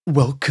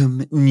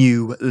Welcome,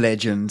 new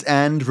legends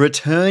and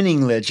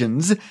returning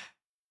legends.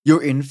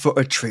 You're in for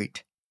a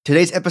treat.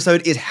 Today's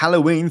episode is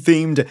Halloween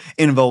themed,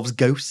 involves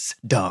ghosts,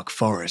 dark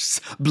forests,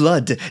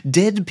 blood,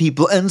 dead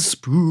people, and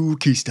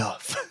spooky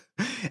stuff.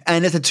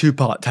 And it's a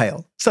two-part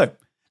tale. So,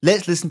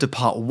 let's listen to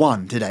part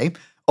 1 today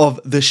of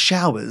The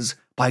Showers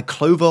by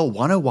Clover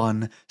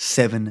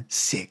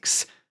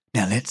 10176.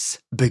 Now let's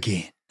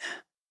begin.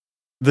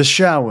 The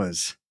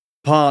Showers,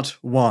 Part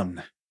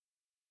 1.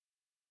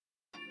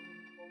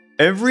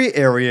 Every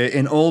area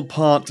in all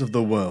parts of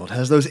the world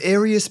has those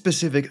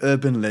area-specific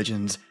urban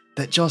legends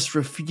that just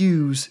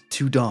refuse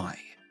to die.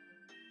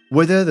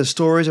 Whether the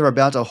stories are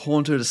about a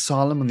haunted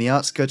asylum on the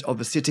outskirts of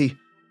a city,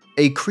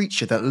 a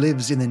creature that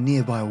lives in the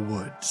nearby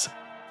woods,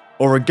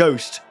 or a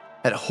ghost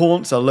that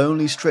haunts a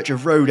lonely stretch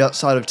of road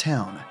outside of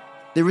town,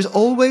 there is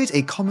always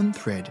a common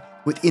thread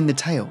within the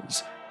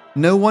tales.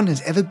 No one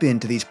has ever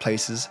been to these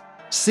places,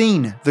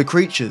 seen the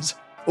creatures,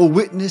 or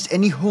witnessed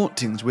any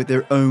hauntings with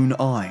their own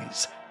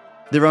eyes.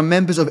 There are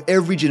members of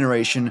every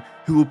generation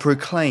who will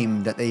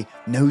proclaim that they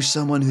know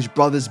someone whose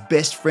brother's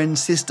best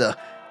friend's sister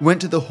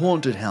went to the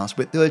haunted house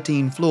with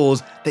 13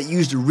 floors that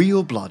used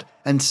real blood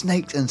and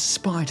snakes and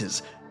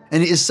spiders,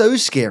 and it is so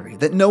scary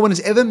that no one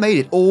has ever made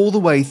it all the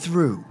way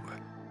through.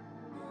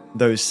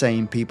 Those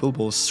same people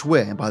will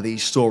swear by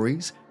these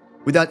stories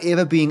without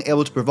ever being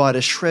able to provide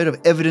a shred of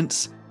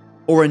evidence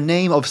or a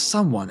name of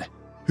someone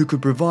who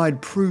could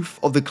provide proof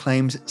of the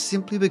claims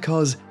simply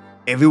because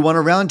everyone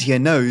around here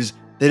knows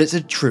that it's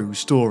a true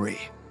story.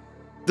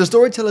 The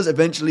storytellers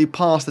eventually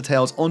pass the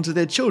tales on to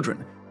their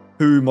children,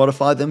 who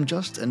modify them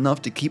just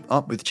enough to keep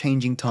up with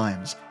changing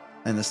times,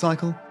 and the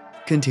cycle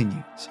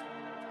continues.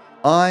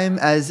 I'm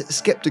as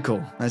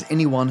skeptical as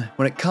anyone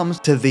when it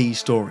comes to these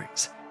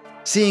stories,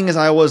 seeing as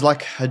I was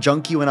like a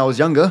junkie when I was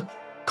younger,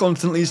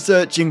 constantly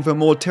searching for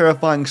more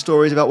terrifying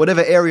stories about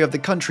whatever area of the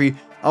country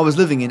I was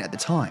living in at the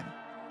time.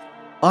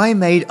 I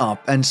made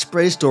up and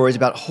spread stories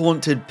about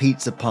haunted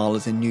pizza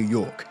parlors in New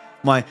York,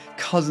 my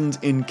cousin's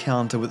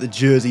encounter with the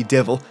Jersey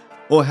Devil,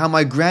 or how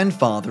my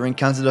grandfather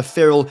encountered a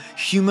feral,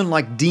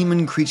 human-like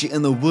demon creature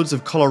in the woods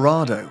of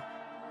Colorado.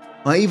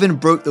 I even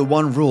broke the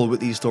one rule with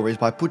these stories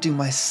by putting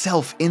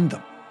myself in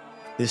them.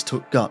 This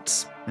took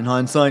guts, in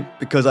hindsight,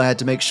 because I had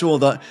to make sure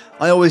that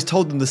I always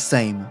told them the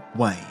same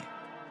way.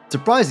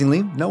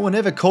 Surprisingly, no one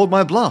ever called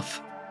my bluff.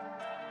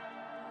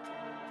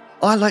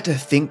 I like to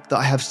think that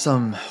I have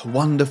some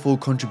wonderful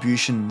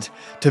contributions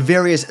to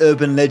various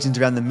urban legends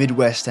around the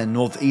Midwest and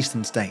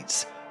northeastern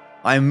states.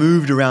 I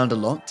moved around a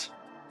lot.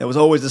 There was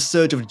always a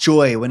surge of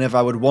joy whenever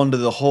I would wander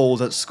the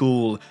halls at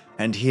school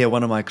and hear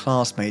one of my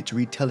classmates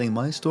retelling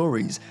my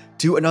stories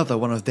to another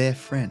one of their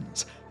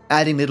friends,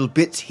 adding little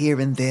bits here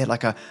and there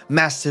like a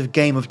massive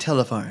game of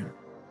telephone.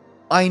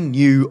 I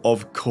knew,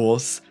 of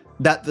course,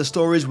 that the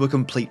stories were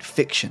complete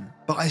fiction,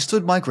 but I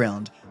stood my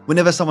ground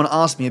whenever someone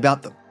asked me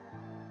about them.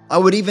 I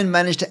would even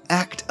manage to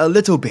act a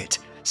little bit,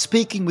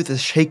 speaking with a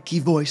shaky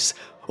voice,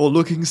 or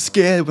looking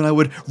scared when I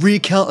would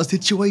recount a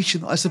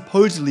situation I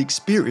supposedly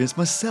experienced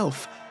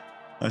myself.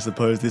 I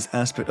suppose this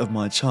aspect of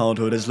my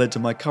childhood has led to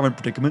my current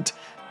predicament,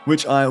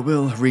 which I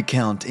will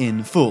recount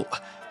in full,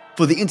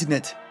 for the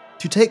internet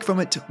to take from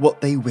it what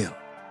they will.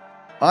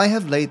 I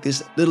have laid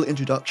this little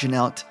introduction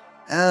out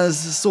as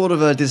sort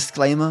of a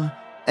disclaimer,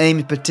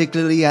 aimed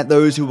particularly at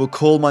those who will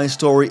call my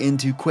story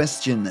into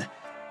question.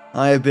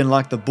 I have been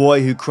like the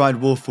boy who cried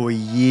wolf for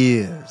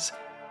years,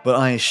 but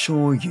I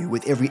assure you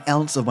with every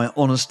ounce of my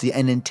honesty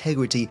and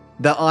integrity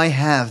that I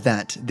have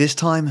that, this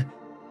time,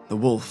 the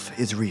wolf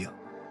is real.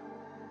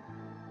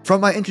 From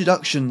my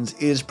introductions,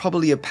 it is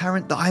probably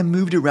apparent that I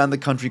moved around the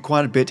country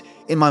quite a bit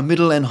in my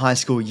middle and high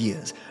school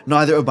years.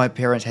 Neither of my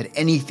parents had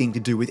anything to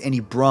do with any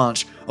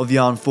branch of the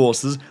armed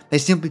forces. They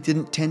simply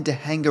didn't tend to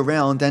hang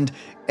around and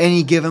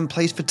any given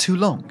place for too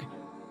long.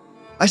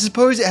 I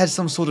suppose it had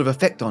some sort of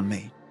effect on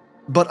me,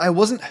 but I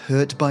wasn't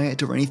hurt by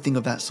it or anything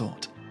of that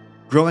sort.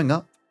 Growing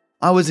up,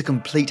 I was a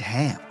complete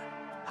ham.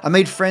 I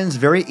made friends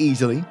very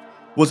easily,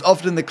 was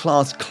often the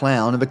class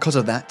clown, and because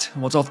of that,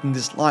 was often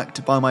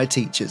disliked by my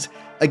teachers.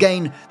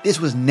 Again, this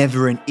was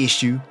never an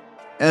issue,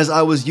 as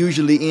I was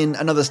usually in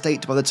another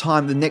state by the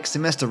time the next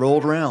semester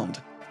rolled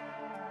around.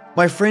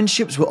 My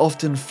friendships were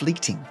often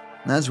fleeting,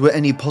 as were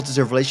any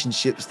positive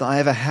relationships that I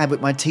ever had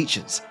with my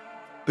teachers.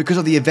 Because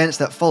of the events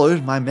that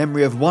followed, my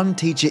memory of one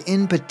teacher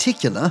in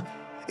particular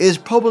is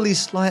probably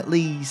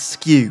slightly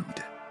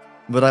skewed,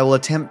 but I will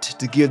attempt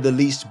to give the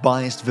least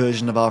biased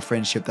version of our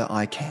friendship that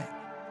I can.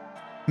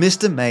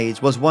 Mr. Mays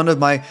was one of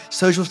my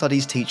social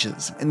studies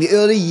teachers in the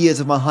early years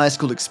of my high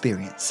school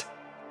experience.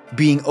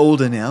 Being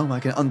older now, I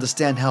can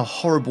understand how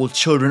horrible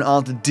children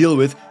are to deal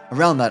with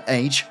around that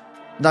age,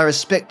 and I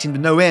respect him to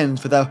no end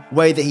for the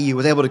way that he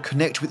was able to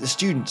connect with the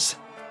students.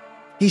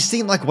 He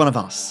seemed like one of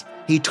us.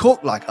 He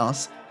talked like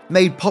us,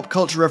 made pop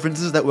culture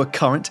references that were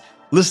current,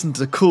 listened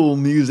to cool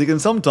music,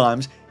 and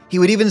sometimes he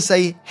would even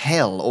say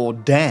hell or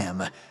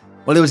damn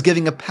while he was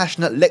giving a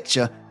passionate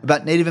lecture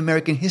about Native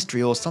American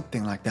history or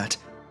something like that.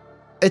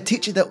 A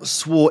teacher that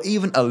swore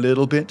even a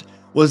little bit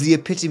was the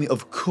epitome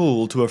of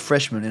cool to a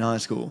freshman in high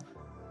school.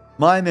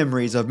 My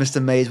memories of Mr.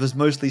 Mays was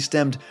mostly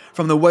stemmed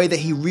from the way that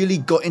he really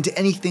got into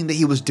anything that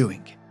he was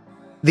doing.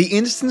 The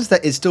instance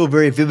that is still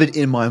very vivid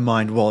in my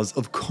mind was,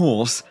 of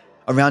course,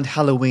 around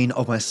Halloween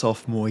of my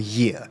sophomore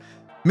year.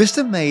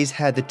 Mr. Mays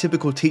had the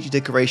typical teacher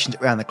decorations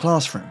around the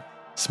classroom,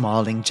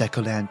 smiling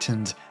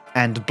jack-o'-lanterns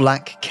and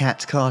black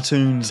cat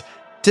cartoons,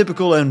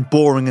 typical and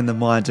boring in the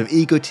minds of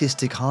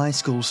egotistic high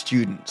school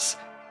students.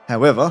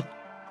 However,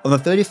 on the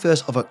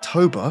 31st of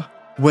October,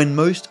 when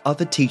most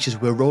other teachers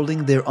were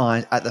rolling their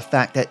eyes at the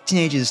fact that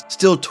teenagers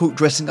still took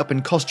dressing up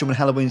in costume on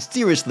Halloween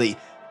seriously,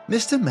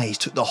 Mr. Mays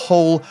took the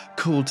whole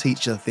cool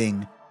teacher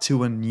thing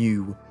to a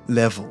new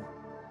level.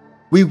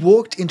 We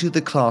walked into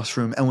the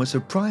classroom and were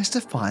surprised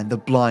to find the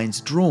blinds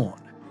drawn,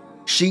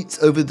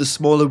 sheets over the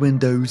smaller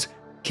windows,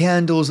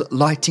 candles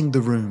lighting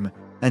the room,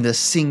 and a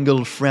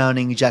single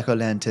frowning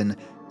jack-o'-lantern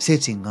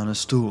sitting on a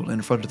stool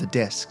in front of the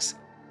desks.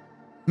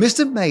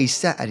 Mr. Mays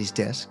sat at his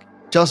desk,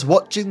 just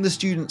watching the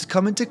students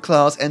come into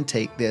class and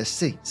take their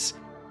seats.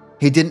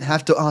 He didn't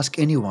have to ask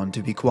anyone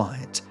to be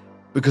quiet,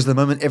 because the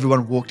moment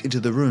everyone walked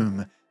into the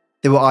room,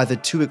 they were either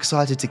too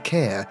excited to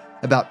care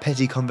about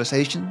petty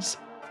conversations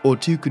or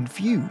too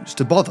confused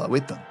to bother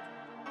with them.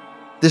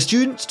 The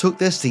students took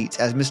their seats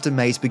as Mr.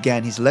 Mays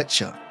began his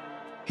lecture.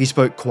 He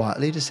spoke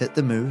quietly to set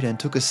the mood and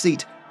took a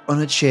seat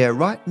on a chair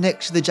right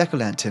next to the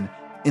jack-o'-lantern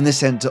in the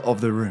center of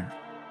the room.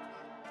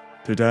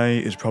 "Today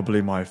is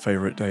probably my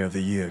favorite day of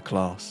the year,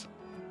 class,"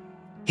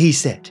 he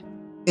said,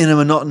 in a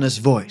monotonous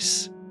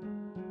voice.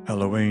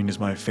 "Halloween is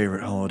my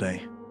favorite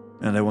holiday,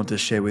 and I want to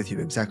share with you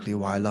exactly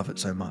why I love it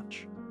so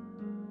much."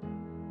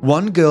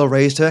 One girl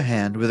raised her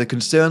hand with a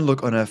concerned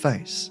look on her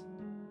face.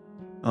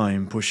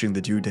 "I'm pushing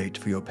the due date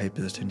for your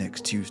papers to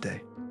next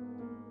Tuesday,"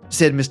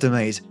 said Mr.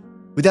 Mays,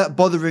 without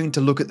bothering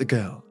to look at the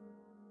girl,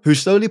 who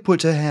slowly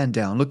put her hand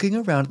down, looking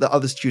around at the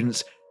other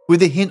students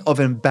with a hint of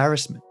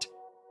embarrassment.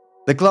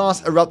 The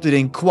class erupted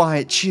in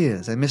quiet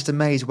cheers, and Mr.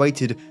 Mays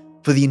waited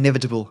for the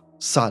inevitable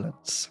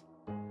silence.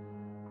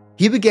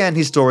 He began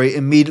his story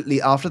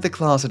immediately after the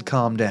class had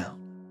calmed down.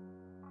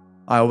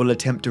 I will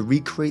attempt to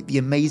recreate the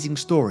amazing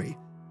story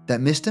that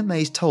Mr.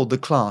 Mays told the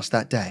class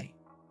that day.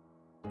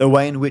 The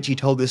way in which he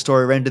told this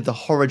story rendered the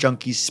horror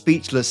junkies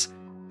speechless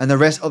and the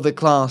rest of the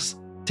class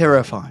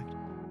terrified.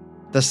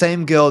 The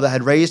same girl that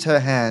had raised her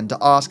hand to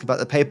ask about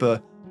the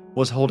paper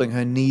was holding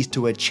her knees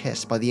to her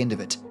chest by the end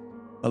of it,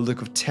 a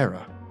look of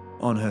terror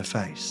on her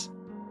face.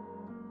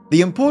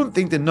 The important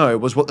thing to know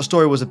was what the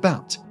story was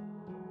about.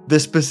 The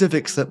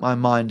specifics slip my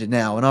mind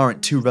now and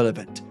aren't too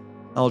relevant.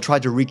 I'll try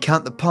to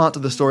recount the parts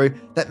of the story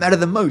that matter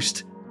the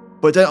most,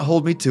 but don't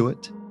hold me to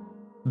it.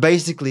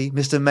 Basically,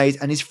 Mr. Mays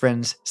and his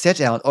friends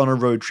set out on a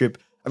road trip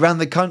around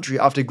the country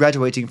after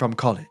graduating from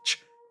college.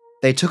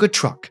 They took a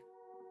truck,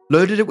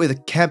 loaded it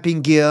with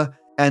camping gear,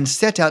 and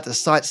set out to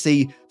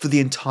sightsee for the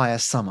entire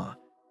summer.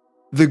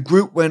 The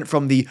group went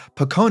from the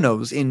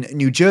Poconos in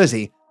New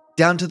Jersey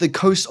down to the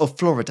coast of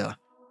Florida,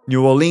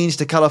 New Orleans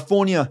to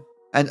California,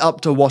 and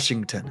up to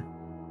Washington.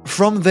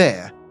 From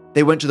there,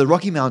 they went to the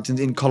Rocky Mountains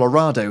in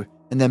Colorado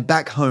and then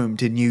back home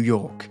to New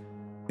York.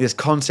 This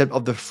concept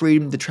of the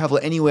freedom to travel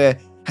anywhere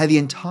had the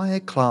entire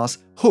class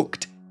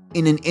hooked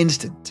in an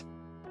instant.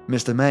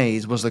 Mr.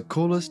 Mays was the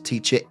coolest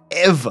teacher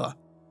ever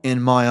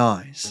in my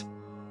eyes.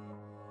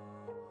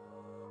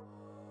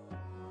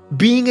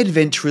 Being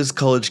adventurous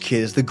college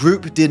kids, the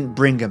group didn't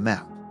bring a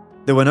map.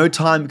 There were no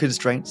time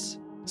constraints,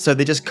 so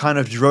they just kind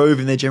of drove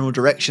in the general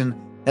direction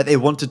that they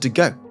wanted to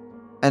go,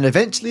 and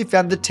eventually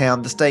found a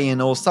town to stay in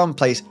or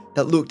someplace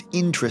that looked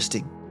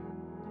interesting.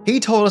 He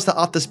told us that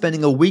after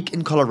spending a week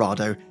in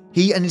Colorado,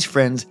 he and his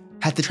friends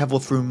had to travel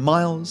through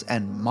miles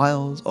and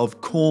miles of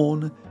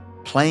corn,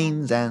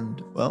 plains,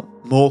 and, well,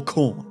 more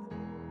corn.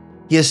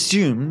 He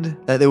assumed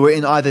that they were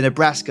in either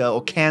Nebraska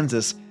or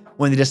Kansas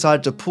when they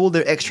decided to pull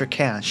their extra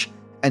cash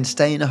and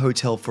stay in a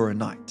hotel for a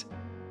night.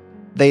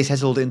 They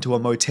settled into a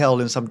motel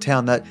in some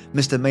town that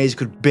Mr. Mays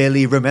could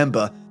barely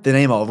remember the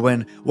name of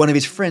when one of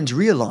his friends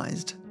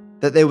realized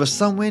that they were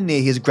somewhere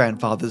near his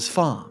grandfather's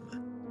farm.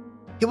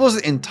 He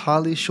wasn't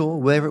entirely sure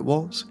where it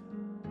was,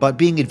 but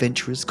being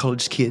adventurous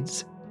college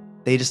kids,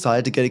 they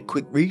decided to get a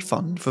quick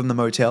refund from the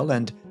motel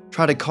and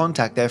try to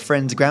contact their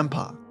friend's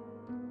grandpa.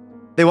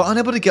 They were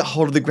unable to get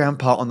hold of the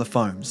grandpa on the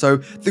phone, so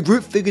the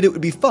group figured it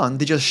would be fun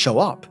to just show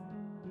up.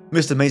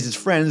 Mr. Mays'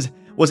 friends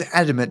was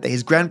adamant that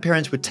his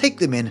grandparents would take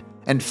them in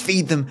and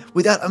feed them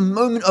without a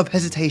moment of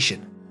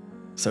hesitation.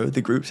 So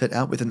the group set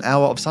out with an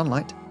hour of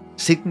sunlight,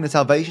 seeking the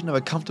salvation of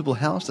a comfortable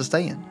house to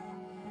stay in.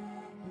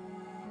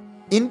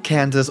 In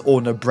Kansas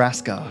or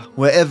Nebraska,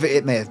 wherever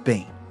it may have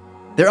been,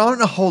 there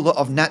aren't a whole lot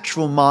of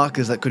natural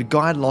markers that could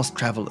guide lost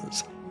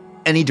travelers.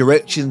 Any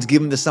directions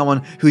given to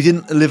someone who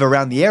didn't live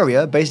around the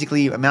area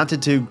basically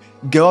amounted to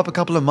go up a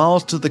couple of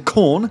miles to the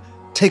corn,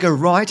 take a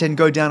right and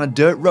go down a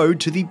dirt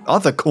road to the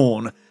other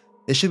corn.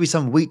 There should be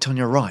some wheat on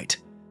your right.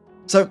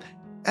 So,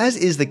 as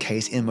is the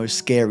case in most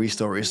scary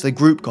stories, the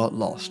group got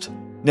lost.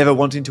 Never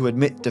wanting to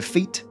admit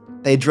defeat,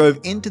 they drove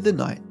into the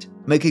night,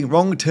 making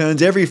wrong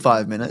turns every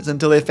 5 minutes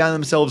until they found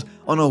themselves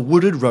on a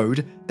wooded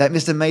road that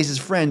Mr. Mays'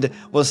 friend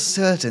was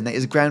certain that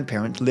his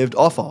grandparents lived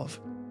off of.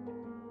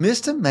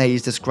 Mr.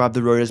 Mays described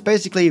the road as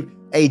basically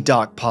a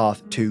dark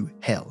path to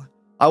hell.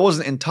 I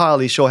wasn't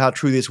entirely sure how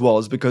true this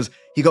was because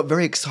he got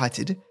very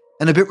excited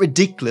and a bit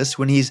ridiculous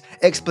when his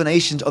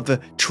explanations of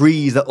the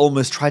trees that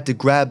almost tried to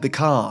grab the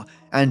car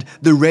and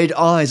the red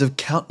eyes of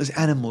countless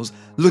animals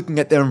looking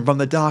at them from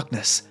the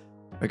darkness.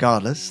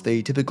 Regardless,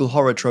 the typical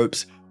horror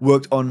tropes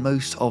worked on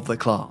most of the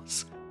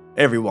class.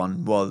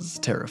 Everyone was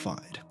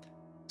terrified.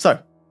 So,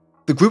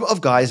 the group of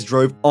guys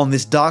drove on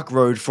this dark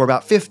road for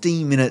about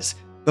 15 minutes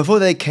before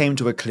they came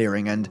to a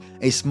clearing and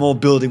a small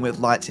building with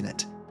lights in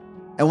it,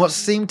 and what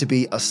seemed to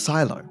be a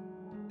silo.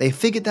 They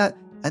figured that,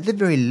 at the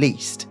very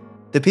least,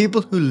 the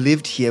people who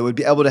lived here would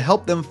be able to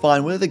help them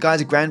find where the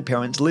guy's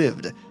grandparents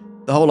lived.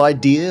 The whole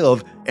idea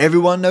of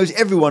everyone knows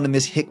everyone in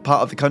this hick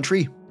part of the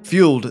country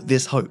fueled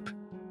this hope.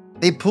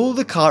 They pulled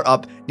the car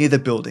up near the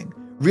building,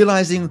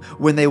 realizing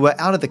when they were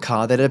out of the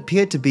car that it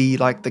appeared to be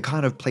like the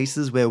kind of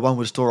places where one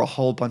would store a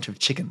whole bunch of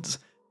chickens,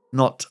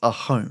 not a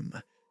home.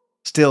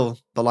 Still,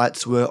 the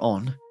lights were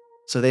on,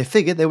 so they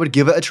figured they would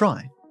give it a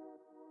try.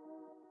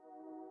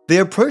 They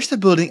approached the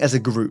building as a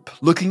group,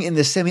 looking in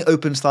the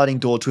semi-open sliding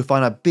door to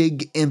find a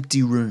big,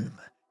 empty room.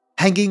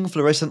 Hanging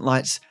fluorescent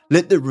lights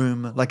lit the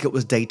room like it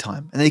was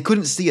daytime, and they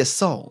couldn't see a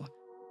soul.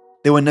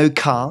 There were no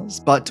cars,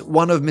 but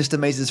one of Mr.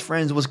 Mays'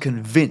 friends was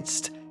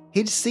convinced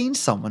he'd seen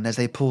someone as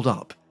they pulled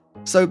up.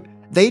 So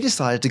they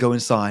decided to go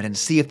inside and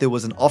see if there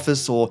was an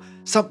office or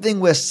something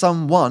where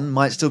someone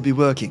might still be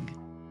working.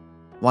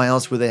 Why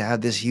else would they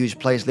have this huge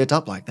place lit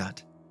up like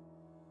that?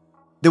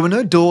 There were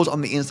no doors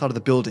on the inside of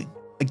the building.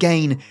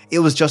 Again, it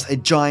was just a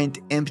giant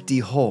empty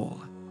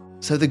hall.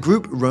 So the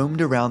group roamed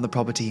around the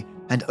property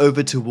and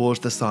over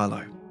towards the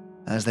silo.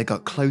 As they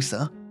got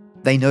closer,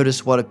 they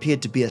noticed what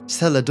appeared to be a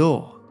cellar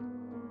door.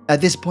 At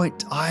this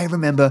point, I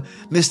remember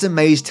Mr.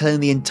 Mays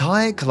telling the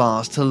entire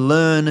class to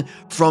learn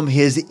from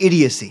his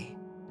idiocy.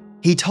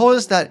 He told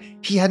us that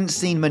he hadn't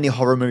seen many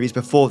horror movies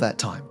before that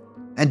time,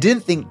 and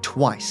didn't think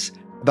twice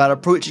about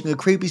approaching a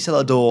creepy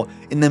cellar door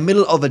in the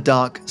middle of a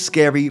dark,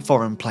 scary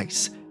foreign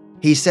place.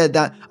 He said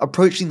that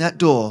approaching that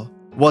door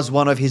was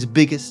one of his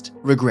biggest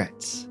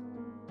regrets.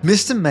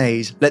 Mr.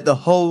 Mays let the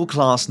whole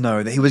class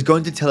know that he was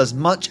going to tell as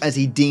much as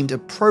he deemed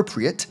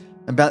appropriate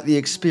about the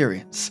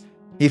experience.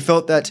 He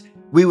felt that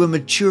we were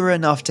mature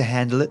enough to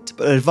handle it,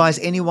 but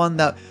advised anyone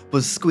that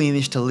was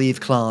squeamish to leave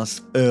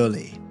class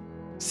early.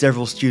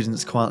 Several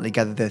students quietly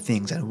gathered their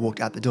things and walked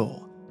out the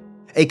door.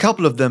 A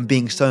couple of them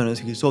being stoners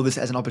who saw this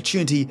as an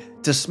opportunity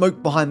to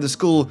smoke behind the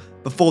school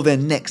before their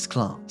next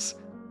class.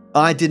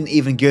 I didn't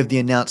even give the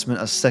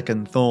announcement a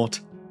second thought.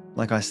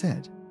 Like I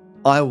said,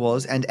 I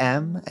was and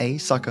am a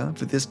sucker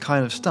for this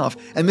kind of stuff,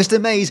 and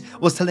Mr. Mays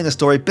was telling a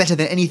story better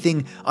than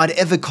anything I'd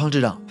ever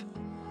conjured up.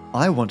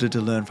 I wanted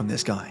to learn from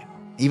this guy,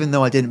 even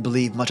though I didn't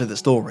believe much of the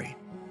story.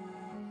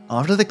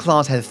 After the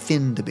class had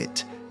thinned a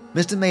bit,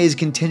 Mr. Mays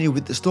continued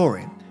with the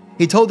story.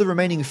 He told the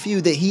remaining few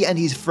that he and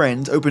his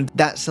friends opened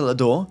that cellar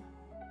door,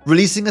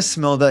 releasing a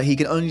smell that he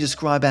can only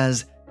describe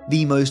as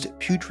the most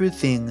putrid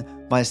thing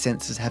my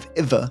senses have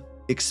ever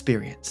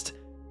experienced.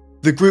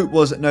 The group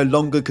was no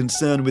longer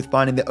concerned with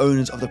finding the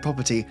owners of the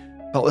property,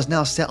 but was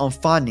now set on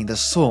finding the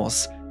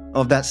source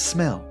of that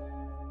smell.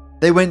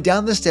 They went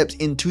down the steps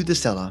into the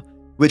cellar,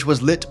 which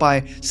was lit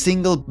by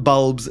single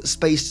bulbs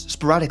spaced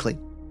sporadically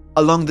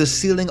along the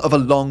ceiling of a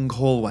long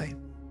hallway.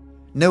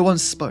 No one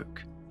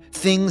spoke.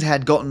 Things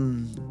had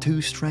gotten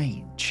too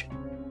strange.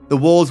 The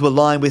walls were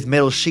lined with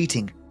metal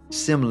sheeting,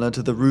 similar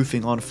to the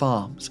roofing on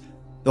farms.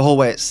 The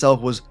hallway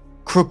itself was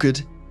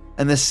crooked,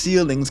 and the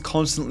ceilings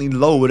constantly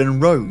lowered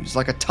and rose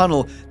like a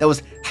tunnel that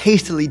was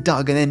hastily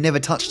dug and then never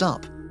touched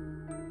up.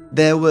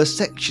 There were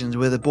sections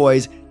where the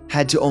boys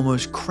had to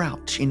almost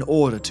crouch in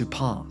order to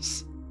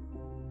pass.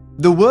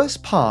 The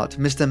worst part,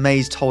 Mr.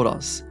 Mays told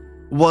us,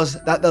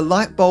 was that the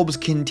light bulbs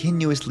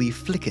continuously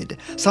flickered,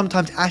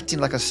 sometimes acting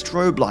like a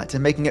strobe light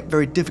and making it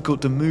very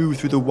difficult to move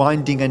through the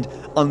winding and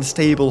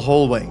unstable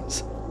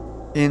hallways.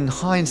 In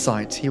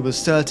hindsight, he was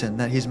certain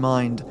that his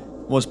mind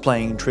was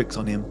playing tricks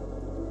on him,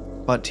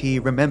 but he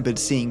remembered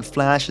seeing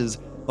flashes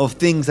of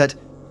things that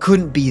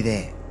couldn't be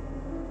there.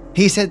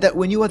 He said that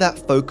when you are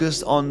that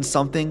focused on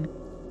something,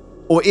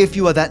 or if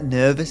you are that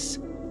nervous,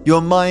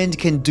 your mind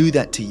can do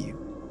that to you.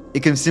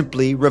 It can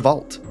simply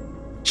revolt,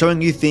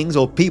 showing you things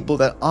or people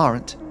that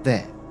aren't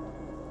there.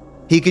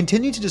 He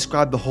continued to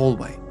describe the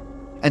hallway,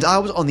 and I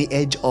was on the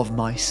edge of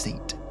my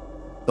seat.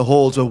 The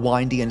halls were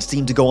windy and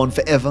seemed to go on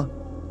forever.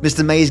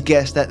 Mr. Mays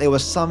guessed that there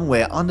was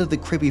somewhere under the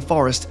creepy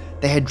forest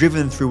they had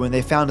driven through when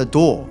they found a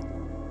door,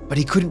 but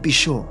he couldn't be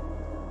sure.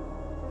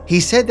 He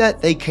said that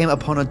they came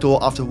upon a door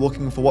after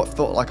walking for what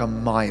felt like a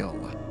mile.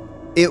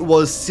 It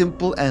was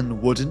simple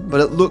and wooden, but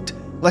it looked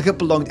like it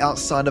belonged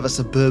outside of a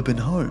suburban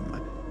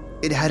home.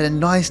 It had a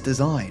nice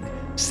design,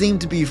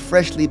 seemed to be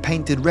freshly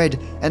painted red,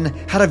 and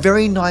had a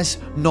very nice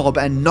knob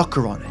and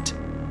knocker on it.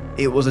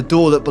 It was a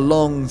door that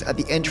belonged at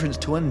the entrance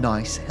to a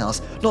nice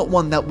house, not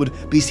one that would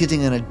be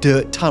sitting in a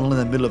dirt tunnel in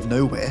the middle of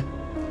nowhere.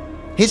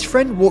 His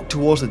friend walked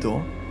towards the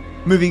door,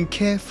 moving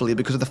carefully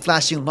because of the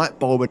flashing light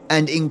bulb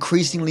and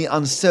increasingly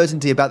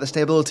uncertainty about the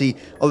stability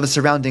of the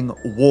surrounding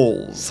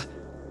walls.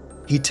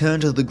 He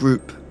turned to the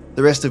group,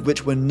 the rest of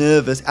which were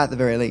nervous at the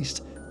very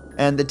least,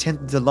 and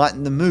attempted to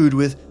lighten the mood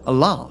with a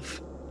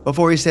laugh,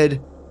 before he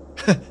said,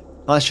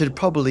 "I should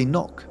probably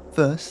knock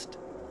first."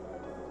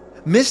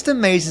 Mr.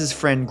 Mays'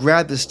 friend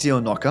grabbed the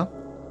steel knocker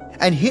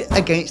and hit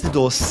against the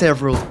door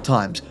several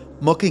times,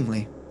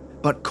 mockingly,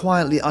 but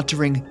quietly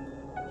uttering,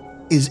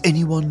 "Is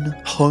anyone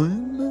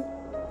home?"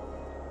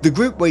 The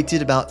group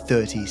waited about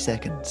 30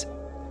 seconds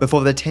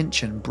before the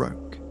tension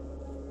broke.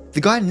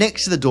 The guy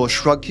next to the door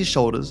shrugged his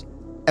shoulders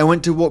and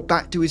went to walk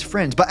back to his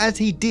friends, but as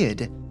he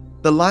did,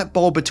 the light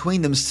bulb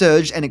between them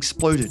surged and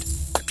exploded.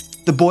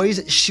 The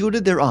boys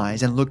shielded their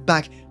eyes and looked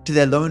back to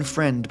their lone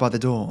friend by the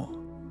door.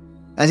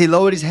 As he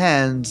lowered his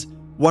hands,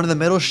 one of the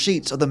metal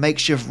sheets of the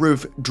makeshift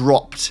roof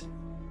dropped.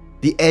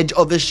 The edge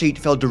of the sheet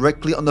fell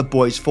directly on the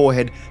boy's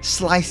forehead,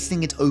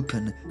 slicing it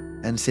open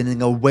and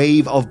sending a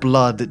wave of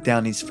blood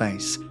down his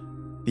face.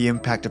 The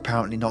impact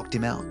apparently knocked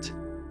him out,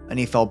 and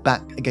he fell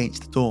back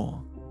against the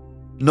door,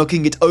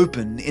 knocking it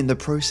open in the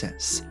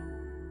process.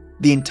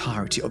 The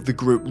entirety of the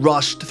group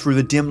rushed through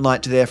the dim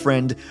light to their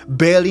friend,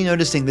 barely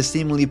noticing the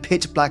seemingly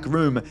pitch-black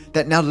room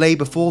that now lay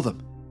before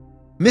them.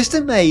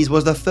 Mr. Mays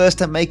was the first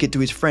to make it to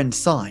his friend's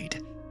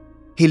side.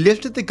 He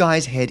lifted the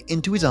guy's head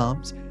into his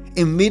arms,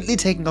 immediately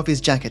taking off his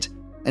jacket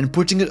and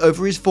putting it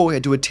over his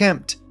forehead to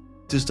attempt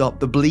to stop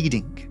the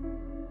bleeding.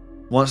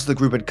 Once the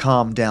group had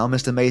calmed down,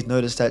 Mr. Mays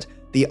noticed that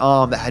the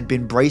arm that had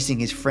been bracing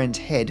his friend's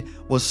head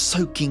was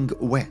soaking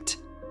wet.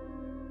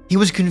 He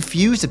was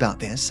confused about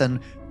this and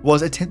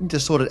was attempting to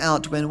sort it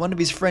out when one of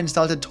his friends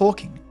started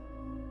talking.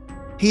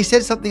 He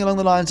said something along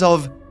the lines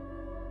of,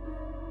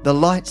 "The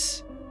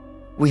lights,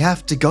 we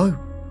have to go."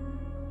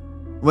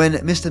 When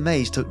Mr.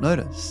 Mays took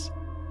notice,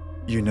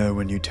 You know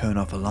when you turn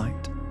off a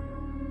light,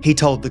 he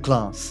told the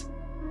class,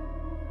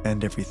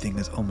 and everything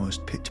is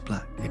almost pitch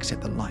black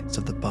except the lights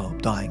of the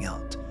bulb dying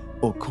out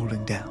or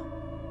cooling down.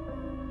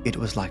 It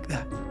was like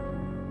that.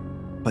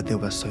 But there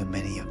were so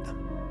many of them.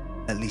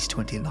 At least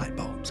 20 light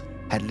bulbs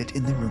had lit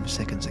in the room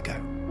seconds ago,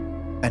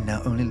 and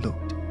now only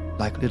looked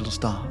like little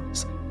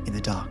stars in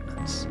the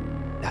darkness.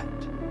 That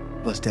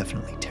was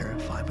definitely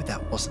terrifying, but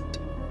that wasn't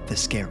the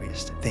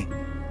scariest thing.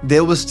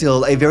 There was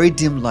still a very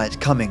dim light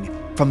coming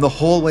from the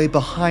hallway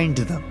behind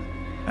them,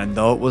 and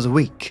though it was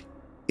weak,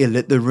 it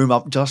lit the room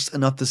up just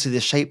enough to see the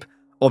shape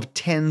of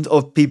tens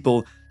of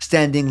people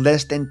standing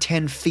less than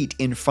 10 feet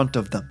in front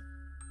of them.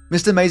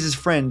 Mr. Mays'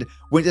 friend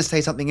went to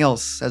say something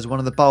else as one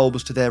of the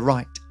bulbs to their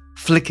right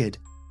flickered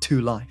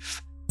to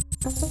life.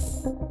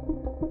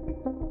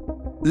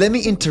 Let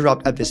me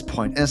interrupt at this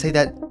point and say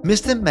that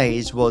Mr.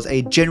 Mays was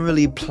a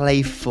generally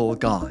playful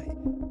guy.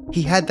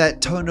 He had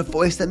that tone of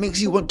voice that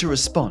makes you want to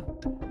respond.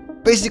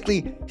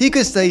 Basically, he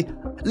could say,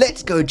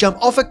 "Let's go jump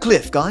off a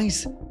cliff,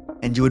 guys,"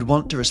 and you would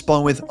want to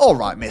respond with, "All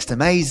right, Mr.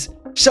 Mays,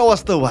 show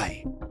us the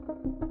way."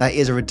 That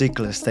is a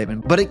ridiculous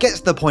statement, but it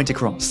gets the point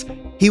across.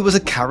 He was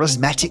a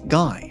charismatic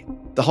guy.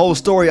 The whole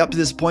story up to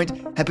this point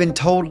had been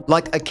told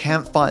like a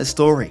campfire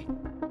story.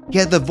 He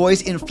had the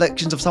voice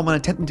inflections of someone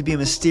attempting to be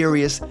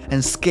mysterious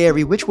and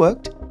scary, which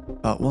worked,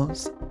 but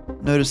was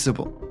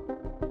noticeable.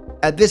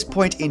 At this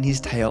point in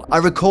his tale, I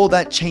recall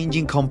that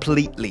changing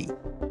completely.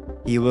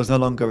 He was no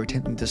longer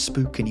attempting to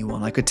spook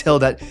anyone. I could tell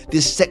that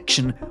this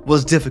section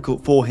was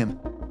difficult for him.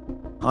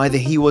 Either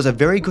he was a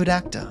very good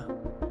actor,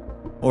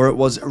 or it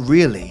was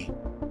really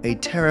a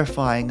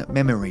terrifying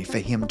memory for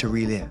him to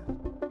relive.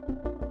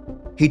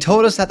 He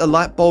told us that the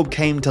light bulb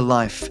came to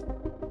life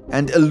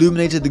and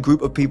illuminated the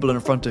group of people in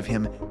front of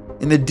him.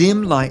 In the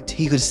dim light,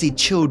 he could see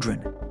children,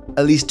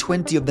 at least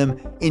 20 of them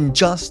in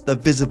just the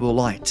visible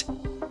light.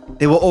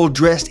 They were all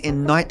dressed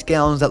in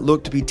nightgowns that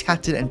looked to be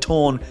tattered and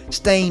torn,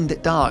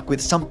 stained dark with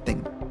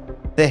something.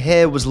 Their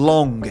hair was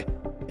long.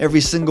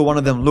 Every single one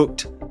of them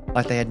looked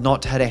like they had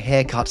not had a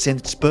haircut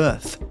since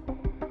birth.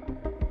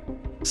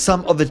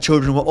 Some of the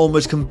children were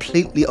almost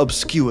completely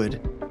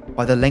obscured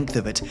by the length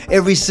of it.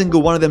 Every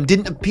single one of them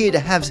didn't appear to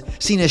have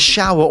seen a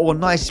shower or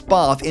nice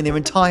bath in their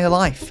entire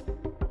life.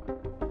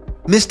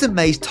 Mr.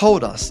 Mays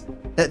told us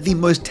that the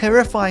most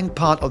terrifying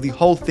part of the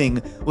whole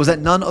thing was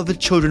that none of the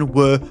children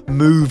were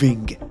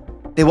moving.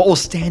 They were all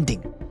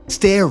standing,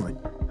 staring,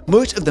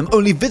 most of them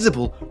only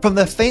visible from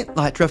the faint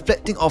light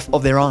reflecting off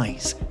of their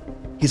eyes.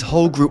 His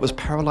whole group was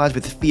paralyzed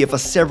with fear for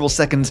several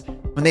seconds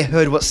when they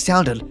heard what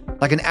sounded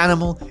like an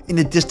animal in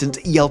the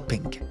distance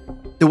yelping.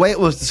 The way it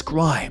was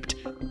described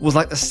was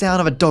like the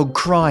sound of a dog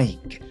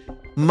crying,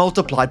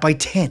 multiplied by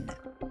 10.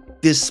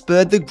 This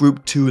spurred the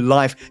group to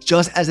life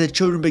just as the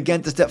children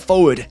began to step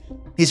forward.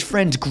 His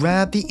friends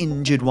grabbed the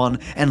injured one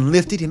and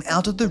lifted him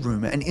out of the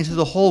room and into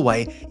the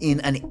hallway in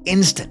an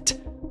instant.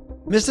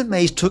 Mr.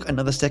 Mays took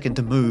another second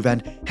to move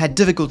and had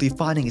difficulty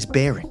finding his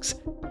bearings.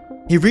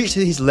 He reached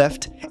to his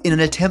left in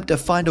an attempt to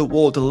find a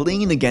wall to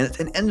lean against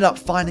and ended up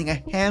finding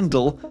a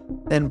handle,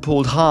 then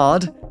pulled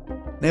hard,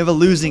 never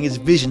losing his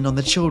vision on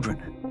the children.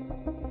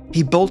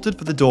 He bolted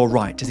for the door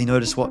right as he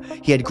noticed what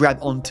he had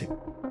grabbed onto.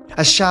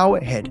 A shower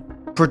head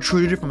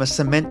protruded from a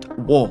cement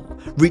wall,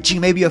 reaching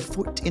maybe a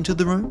foot into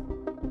the room.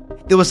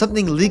 There was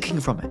something leaking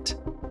from it,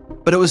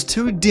 but it was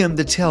too dim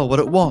to tell what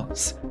it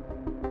was.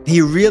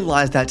 He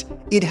realized that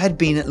it had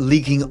been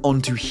leaking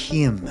onto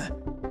him,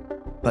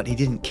 but he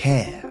didn't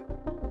care.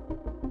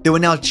 There were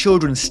now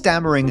children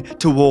stammering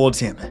towards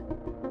him,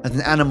 as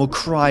an animal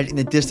cried in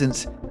the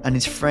distance and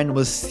his friend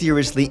was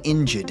seriously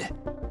injured.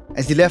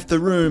 As he left the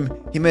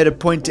room, he made a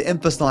point to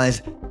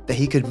emphasize that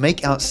he could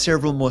make out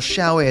several more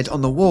shower heads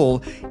on the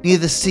wall near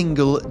the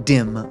single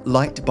dim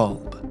light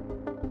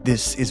bulb.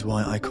 This is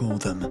why I call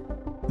them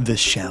the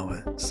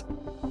showers.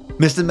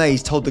 Mr.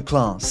 Mays told the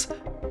class.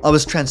 I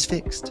was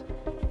transfixed,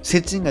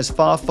 sitting as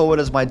far forward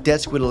as my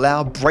desk would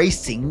allow,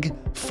 bracing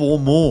for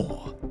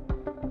more.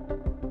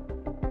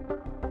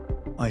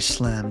 I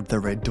slammed the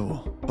red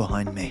door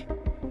behind me,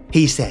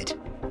 he said,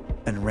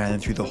 and ran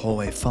through the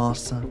hallway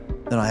faster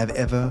than I have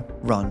ever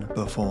run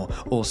before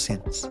or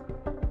since.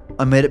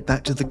 I made it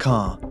back to the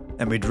car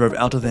and we drove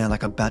out of there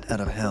like a bat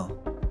out of hell.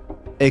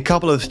 A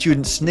couple of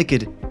students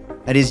snickered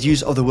at his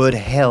use of the word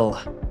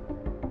hell.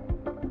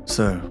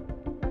 So,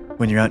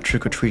 when you're out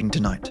trick-or-treating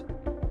tonight,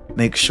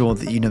 make sure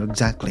that you know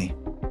exactly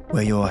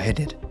where you're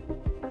headed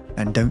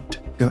and don't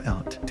go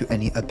out to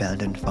any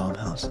abandoned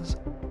farmhouses.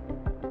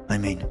 I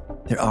mean,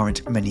 there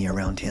aren't many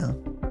around here,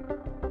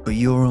 but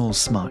you're all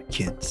smart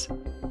kids.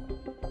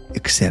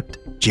 Except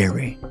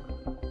Jerry.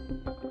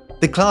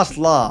 The class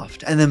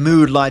laughed and the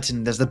mood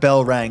lightened as the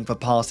bell rang for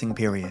passing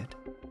period.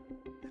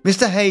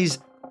 Mr. Hayes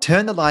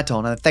turned the light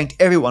on and thanked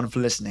everyone for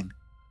listening,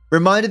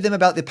 reminded them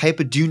about the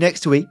paper due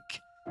next week,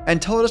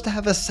 and told us to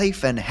have a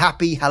safe and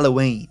happy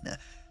Halloween.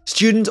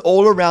 Students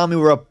all around me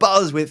were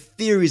abuzz with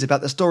theories about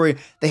the story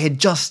they had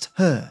just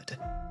heard.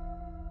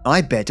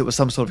 I bet it was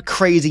some sort of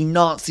crazy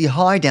Nazi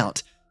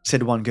hideout,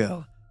 said one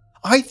girl.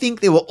 I think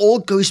they were all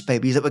ghost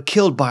babies that were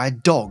killed by a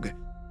dog,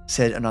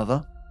 said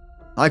another.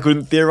 I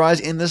couldn't theorize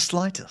in the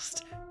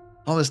slightest.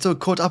 I was still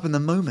caught up in the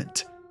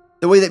moment.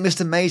 The way that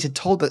Mr. Mays had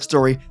told that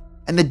story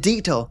and the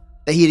detail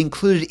that he had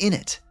included in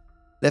it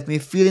left me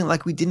feeling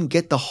like we didn't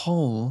get the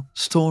whole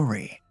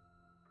story.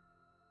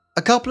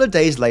 A couple of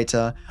days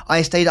later,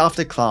 I stayed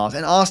after class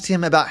and asked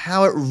him about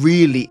how it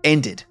really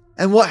ended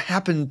and what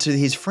happened to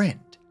his friend.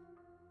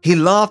 He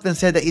laughed and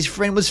said that his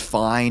friend was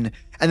fine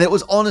and that it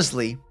was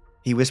honestly,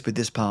 he whispered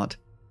this part,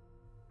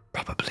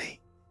 probably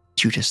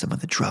due to some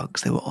of the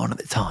drugs they were on at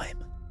the time.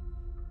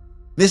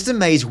 Mr.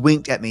 Mays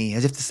winked at me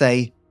as if to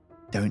say,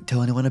 don't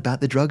tell anyone about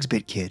the drugs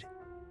bit, kid.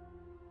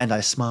 And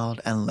I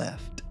smiled and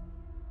left.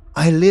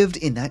 I lived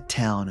in that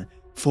town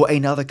for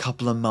another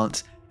couple of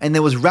months and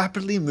then was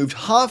rapidly moved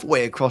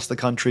halfway across the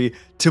country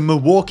to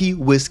Milwaukee,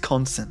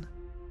 Wisconsin.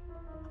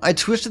 I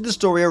twisted the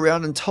story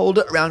around and told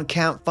it around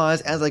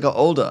campfires as I got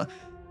older,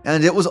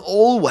 and it was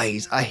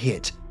always a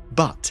hit,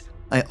 but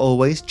I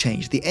always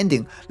changed the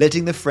ending,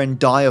 letting the friend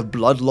die of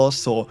blood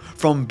loss or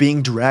from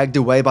being dragged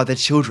away by the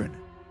children.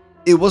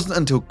 It wasn't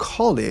until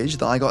college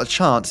that I got a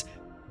chance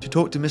to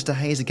talk to Mr.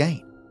 Hayes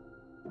again.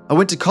 I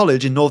went to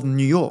college in northern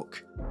New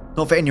York,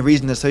 not for any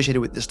reason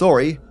associated with the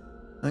story,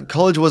 and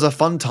college was a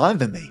fun time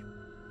for me.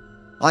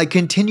 I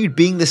continued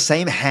being the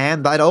same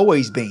ham that I'd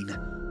always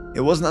been. It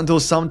wasn't until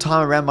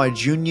sometime around my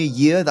junior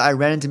year that I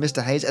ran into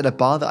Mr. Hayes at a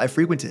bar that I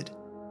frequented.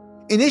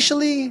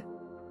 Initially,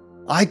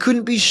 I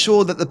couldn't be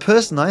sure that the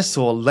person I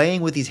saw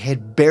laying with his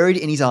head buried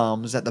in his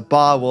arms at the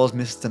bar was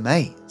Mr.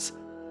 Mays.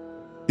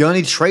 The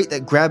only trait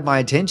that grabbed my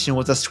attention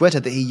was a sweater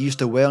that he used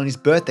to wear on his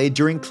birthday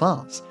during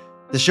class.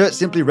 The shirt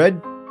simply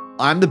read,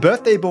 "I'm the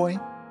birthday boy."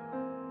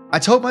 I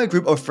told my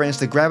group of friends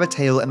to grab a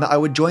table and that I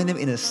would join them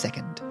in a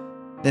second,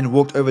 then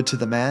walked over to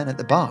the man at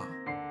the bar.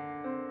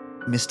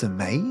 "Mr.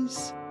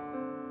 Mays?"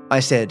 I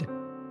said,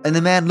 and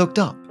the man looked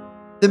up.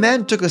 The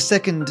man took a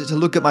second to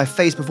look at my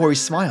face before he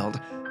smiled,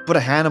 put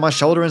a hand on my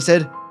shoulder and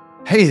said,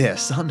 "Hey there,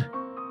 son.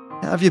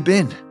 How have you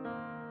been?"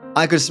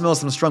 I could smell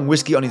some strong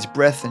whiskey on his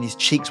breath and his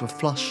cheeks were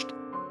flushed.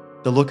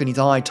 The look in his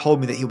eye told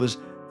me that he was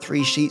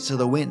 3 sheets to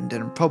the wind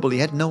and probably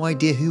had no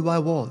idea who I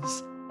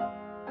was.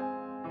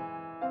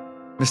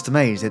 "Mr.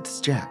 Mays,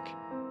 it's Jack.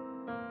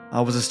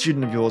 I was a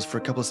student of yours for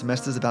a couple of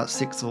semesters about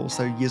 6 or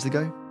so years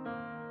ago."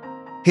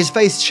 His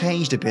face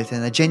changed a bit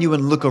and a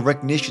genuine look of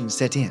recognition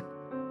set in.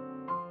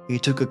 He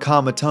took a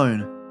calmer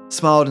tone,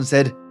 smiled and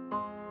said,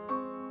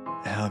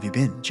 "How have you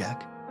been,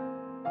 Jack?"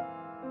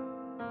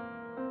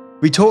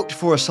 We talked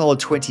for a solid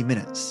 20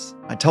 minutes.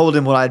 I told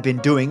him what I had been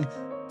doing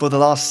for the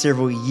last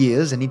several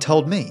years and he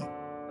told me.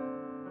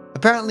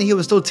 Apparently he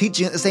was still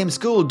teaching at the same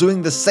school,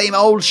 doing the same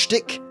old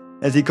shtick,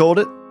 as he called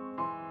it.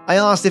 I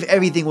asked if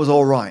everything was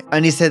alright,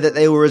 and he said that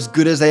they were as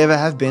good as they ever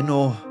have been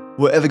or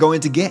were ever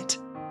going to get.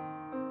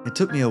 It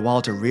took me a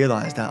while to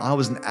realize that I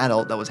was an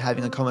adult that was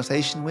having a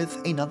conversation with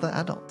another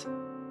adult.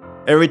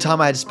 Every time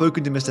I had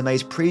spoken to Mr.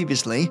 Mays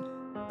previously,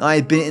 I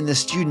had been in the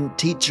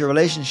student-teacher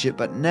relationship,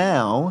 but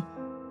now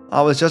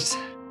I was just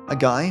a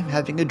guy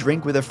having a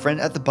drink with a friend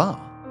at the bar.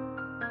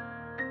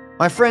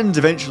 My friends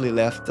eventually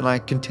left and I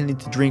continued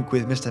to drink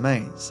with Mr.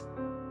 Mays.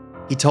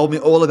 He told me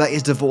all about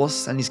his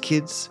divorce and his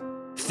kids,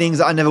 things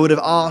that I never would have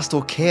asked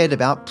or cared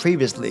about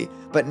previously,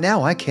 but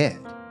now I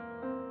cared.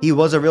 He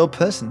was a real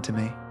person to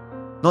me,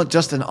 not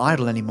just an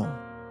idol anymore.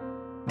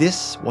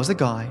 This was a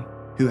guy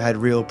who had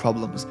real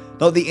problems,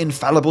 not the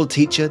infallible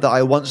teacher that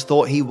I once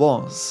thought he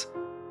was.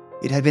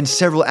 It had been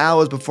several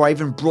hours before I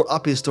even brought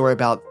up his story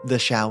about the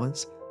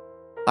showers.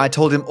 I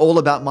told him all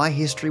about my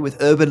history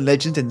with urban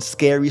legends and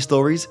scary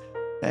stories,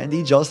 and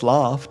he just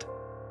laughed.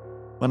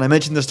 When I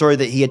mentioned the story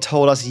that he had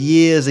told us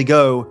years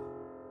ago,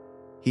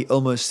 he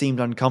almost seemed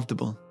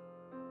uncomfortable.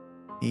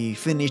 He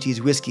finished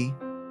his whiskey,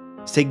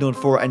 signaled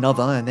for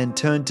another, and then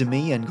turned to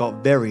me and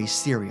got very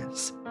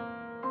serious.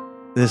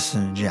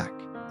 "Listen, Jack,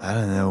 I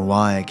don't know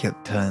why I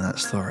kept telling that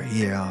story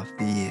year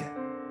after year."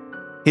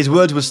 His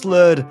words were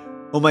slurred,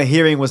 or my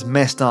hearing was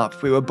messed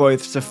up. We were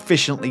both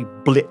sufficiently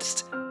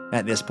blitzed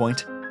at this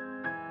point.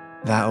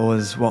 "That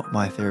was what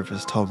my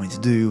therapist told me to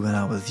do when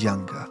I was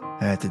younger.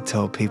 I had to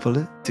tell people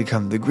it to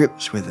come to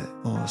grips with it,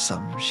 or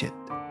some shit."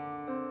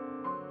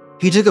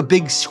 He took a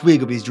big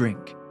swig of his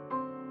drink.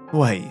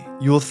 "Wait,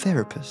 your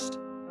therapist?"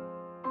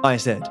 I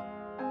said.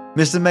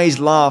 Mr. Mays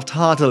laughed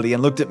heartily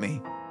and looked at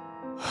me.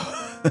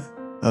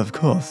 "Of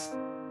course,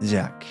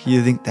 Jack,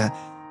 you think that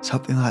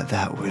something like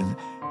that wouldn't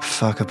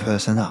fuck a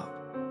person up?"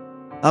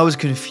 I was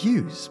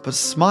confused, but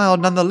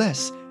smiled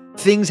nonetheless.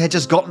 Things had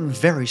just gotten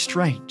very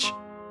strange.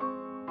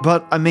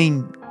 "But, I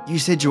mean, you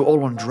said you were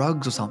all on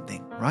drugs or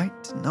something,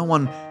 right? No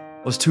one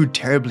was too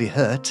terribly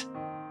hurt.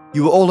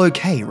 You were all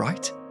okay,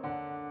 right?"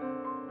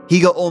 He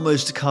got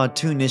almost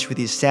cartoonish with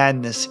his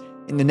sadness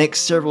in the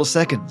next several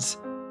seconds.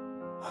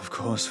 "Of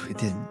course we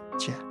didn't,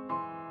 Jack.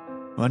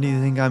 Why do you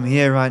think I'm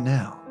here right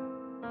now?"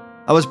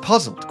 I was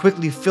puzzled,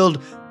 quickly filled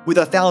with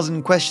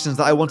 1,000 questions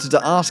that I wanted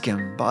to ask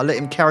him, but I let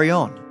him carry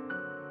on.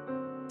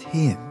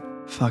 "Tim,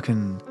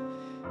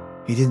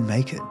 he didn't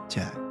make it,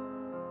 Jack."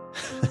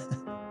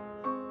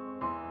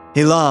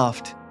 He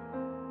laughed.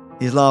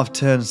 His laugh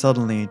turned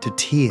suddenly to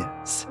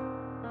tears.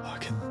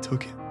 "Fucking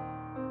took him.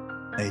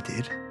 They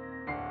did.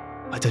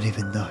 I don't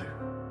even know.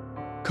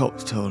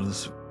 Cops told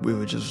us we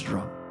were just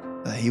drunk,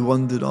 that he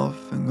wandered off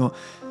and got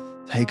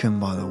taken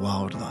by the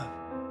wildlife.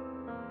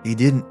 He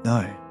didn't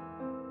know.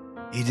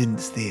 He didn't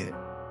see it,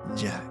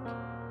 Jack."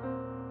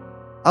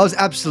 I was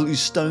absolutely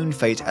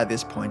stone-faced at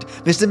this point.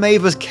 Mr.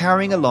 Mays was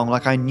carrying along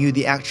like I knew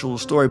the actual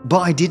story, but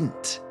I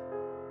didn't.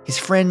 His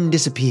friend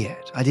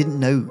disappeared. I didn't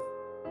know.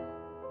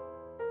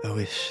 "I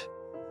wish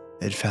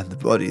they'd found the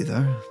body,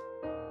 though.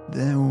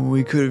 Then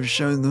we could have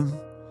shown them."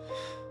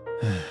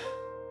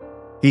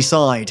 He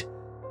sighed.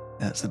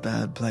 "That's a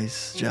bad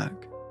place, Jack.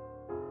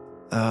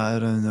 I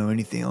don't know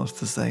anything else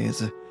to say.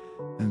 It's a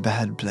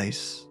bad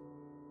place."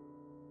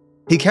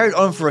 He carried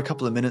on for a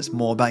couple of minutes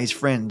more about his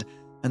friend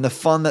and the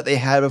fun that they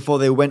had before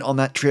they went on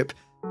that trip,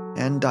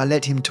 and I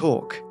let him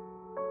talk.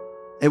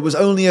 It was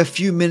only a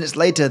few minutes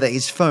later that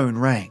his phone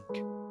rang.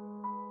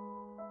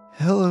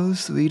 "Hello,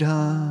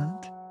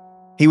 sweetheart,"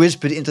 he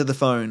whispered into the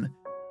phone.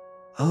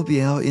 "I'll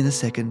be out in a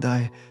second.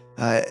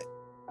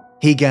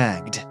 He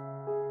gagged.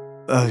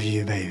 "Love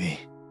you, baby."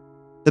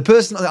 The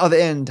person on the other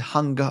end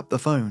hung up the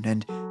phone,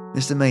 and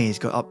Mr. Mays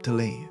got up to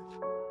leave.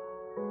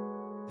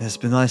 "It's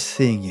been nice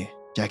seeing you,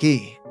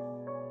 Jackie.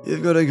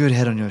 You've got a good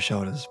head on your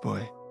shoulders,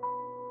 boy.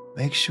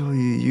 Make sure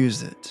you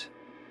use it."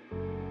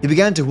 He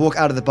began to walk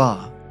out of the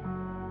bar.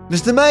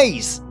 "Mr.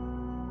 Mays!"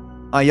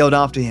 I yelled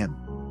after him.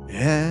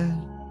 "Yeah,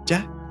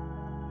 Jack?"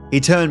 He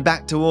turned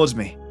back towards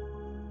me.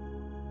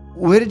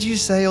 "Where did you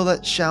say all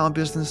that shower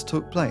business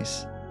took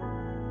place?"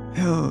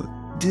 "Oh,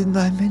 didn't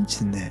I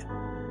mention it?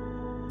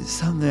 It's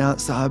something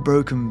outside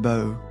Broken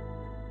Bow,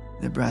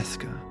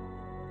 Nebraska.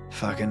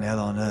 Fucking hell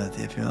on earth,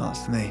 if you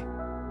ask me."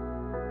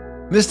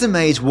 Mr.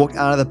 Mays walked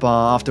out of the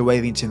bar after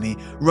waving to me,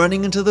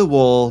 running into the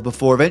wall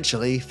before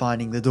eventually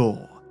finding the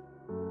door.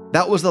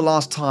 That was the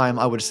last time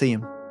I would see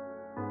him.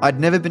 I'd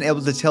never been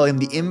able to tell him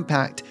the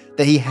impact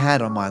that he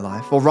had on my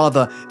life, or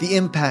rather, the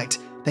impact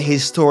that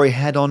his story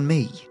had on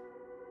me.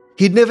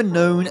 He'd never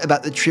known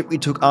about the trip we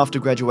took after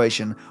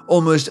graduation,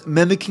 almost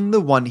mimicking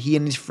the one he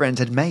and his friends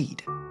had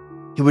made.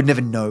 He would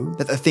never know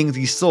that the things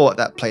he saw at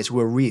that place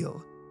were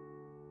real.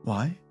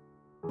 Why?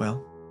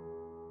 Well,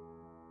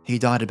 he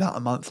died about a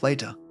month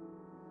later.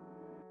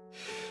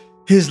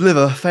 His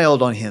liver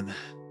failed on him.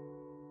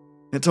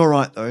 It's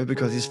alright though,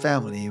 because his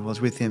family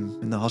was with him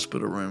in the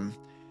hospital room.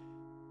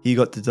 He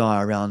got to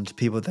die around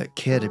people that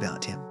cared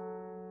about him,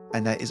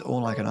 and that is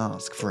all I can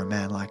ask for a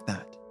man like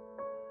that.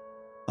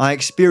 I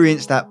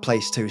experienced that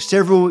place too,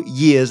 several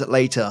years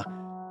later.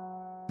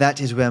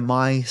 That is where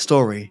my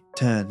story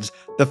turns.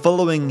 The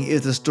following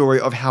is the story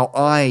of how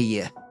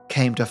I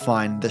came to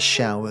find the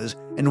showers,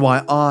 and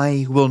why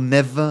I will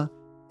never,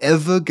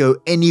 ever go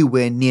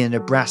anywhere near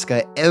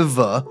Nebraska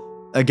ever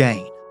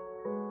again.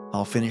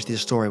 I'll finish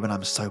this story when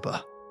I'm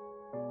sober.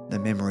 The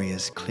memory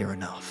is clear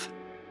enough.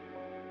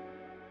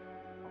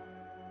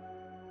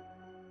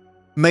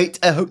 Mate,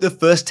 I hope the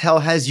first tale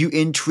has you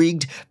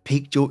intrigued,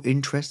 piqued your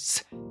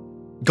interests,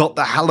 got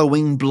the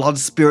Halloween blood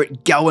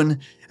spirit going,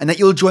 and that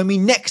you'll join me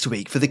next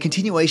week for the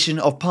continuation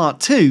of part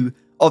 2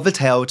 of the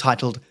tale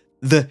titled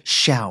The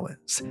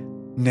Showers.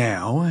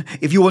 Now,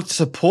 if you want to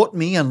support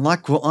me and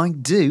like what I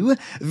do,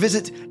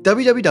 visit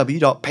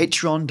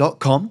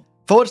www.patreon.com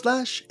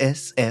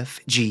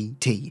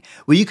patreon.com/SFGT,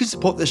 where you can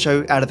support the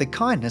show out of the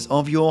kindness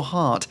of your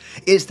heart.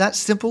 It's that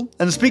simple.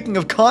 And speaking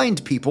of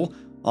kind people,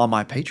 are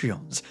my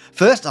Patreons.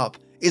 First up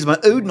is my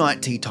old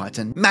Night Tea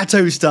Titan,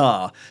 Matto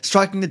Star,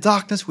 striking the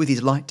darkness with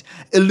his light,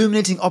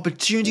 illuminating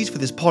opportunities for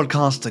this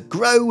podcast to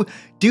grow.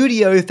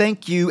 Dudio,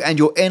 thank you and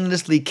your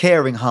endlessly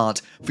caring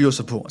heart for your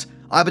support.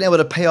 I've been able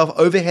to pay off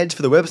overheads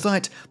for the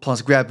website,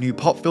 plus grab new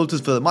pop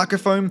filters for the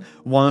microphone,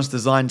 ones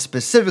designed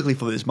specifically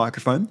for this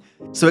microphone,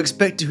 so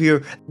expect to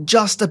hear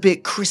just a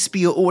bit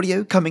crispier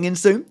audio coming in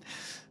soon.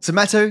 So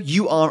Matto,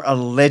 you are a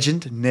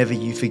legend, never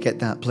you forget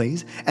that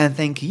please, and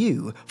thank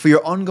you for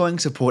your ongoing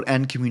support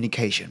and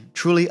communication.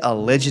 Truly a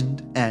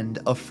legend and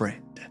a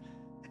friend.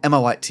 And my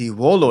White Tea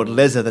Warlord,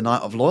 Leza the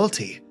Knight of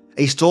Loyalty,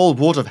 a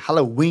stalwart of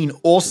Halloween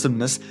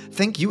awesomeness,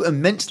 thank you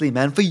immensely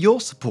man for your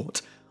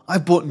support.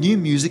 I've bought new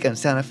music and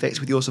sound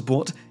effects with your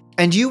support,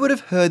 and you would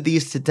have heard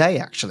these today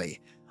actually.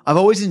 I've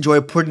always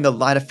enjoyed putting the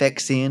light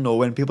effects in, or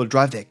when people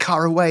drive their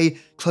car away,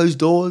 closed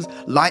doors,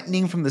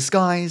 lightning from the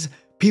skies,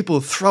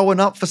 people throwing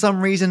up for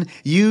some reason,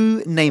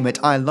 you name it.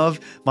 I love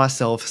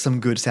myself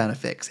some good sound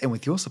effects, and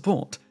with your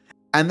support,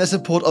 and the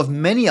support of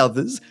many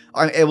others,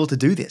 I'm able to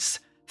do this.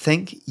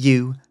 Thank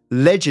you,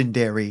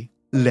 legendary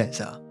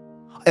Leza.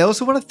 I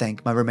also want to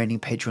thank my remaining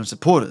Patreon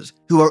supporters,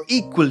 who are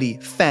equally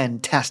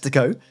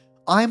fantastico.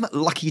 I'm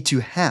lucky to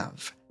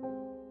have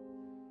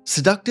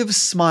Seductive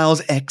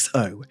Smiles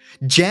XO,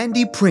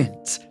 Jandy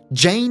Prince,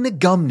 Jane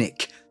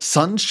Gumnick,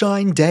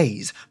 Sunshine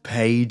Days,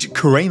 Paige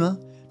Kramer,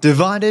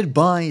 Divided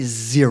by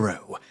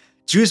Zero,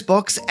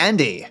 Juicebox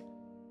Andy,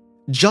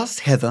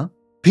 Just Heather,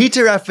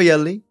 Peter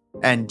Raffaelli,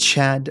 and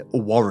Chad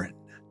Warren.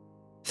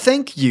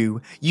 Thank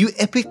you, you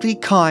epically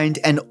kind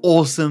and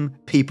awesome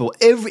people.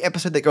 Every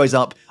episode that goes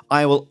up,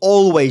 I will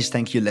always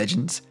thank you,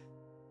 legends,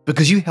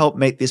 because you help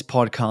make this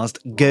podcast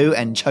go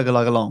and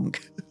chug-a-lug along.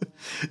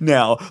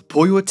 Now,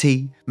 pour your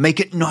tea, make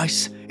it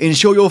nice,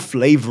 ensure your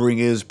flavouring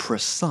is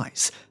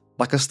precise,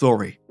 like a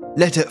story.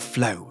 Let it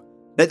flow.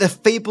 Let the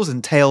fables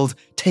and tales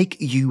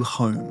take you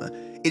home.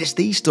 It is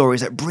these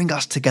stories that bring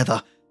us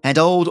together, and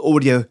old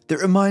audio that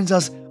reminds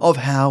us of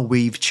how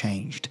we've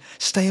changed.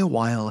 Stay a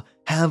while,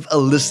 have a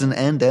listen,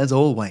 and as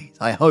always,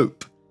 I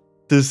hope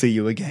to see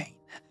you again.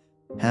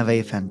 Have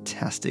a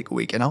fantastic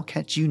week, and I'll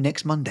catch you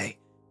next Monday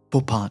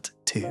for part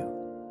 2.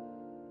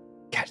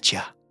 Catch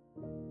ya.